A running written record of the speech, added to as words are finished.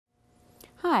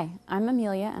Hi, I'm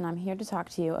Amelia and I'm here to talk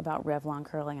to you about Revlon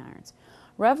curling irons.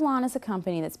 Revlon is a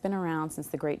company that's been around since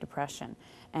the Great Depression,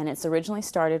 and it's originally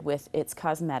started with its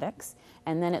cosmetics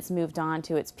and then it's moved on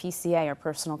to its PCA or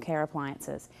personal care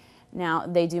appliances. Now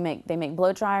they make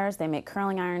blow dryers, they make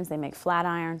curling irons, they make flat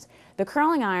irons. The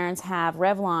curling irons have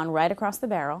Revlon right across the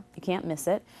barrel, you can't miss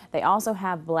it. They also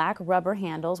have black rubber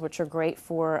handles which are great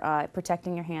for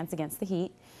protecting your hands against the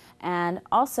heat. And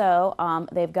also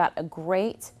they've got a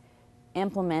great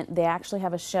implement. They actually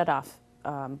have a shut-off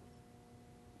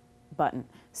button,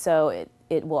 so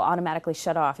it will automatically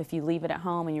shut off. If you leave it at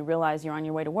home and you realize you're on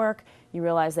your way to work, you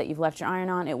realize that you've left your iron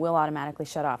on, it will automatically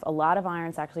shut off. A lot of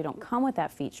irons actually don't come with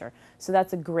that feature, so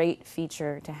that's a great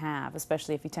feature to have,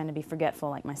 especially if you tend to be forgetful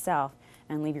like myself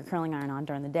and leave your curling iron on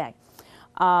during the day.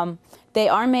 They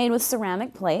are made with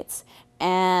ceramic plates,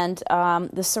 and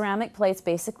the ceramic plates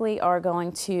basically are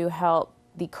going to help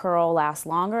the curl lasts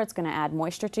longer. It's going to add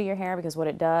moisture to your hair because what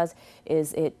it does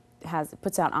is it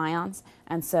puts out ions,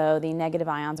 and so the negative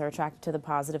ions are attracted to the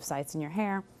positive sites in your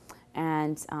hair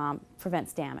and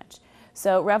prevents damage.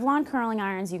 So Revlon curling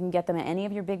irons, you can get them at any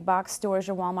of your big box stores,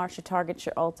 your Walmarts, your Targets,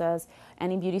 your Ultas,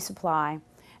 any beauty supply,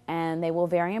 and they will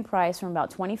vary in price from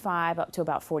about $25 up to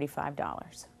about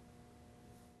 $45.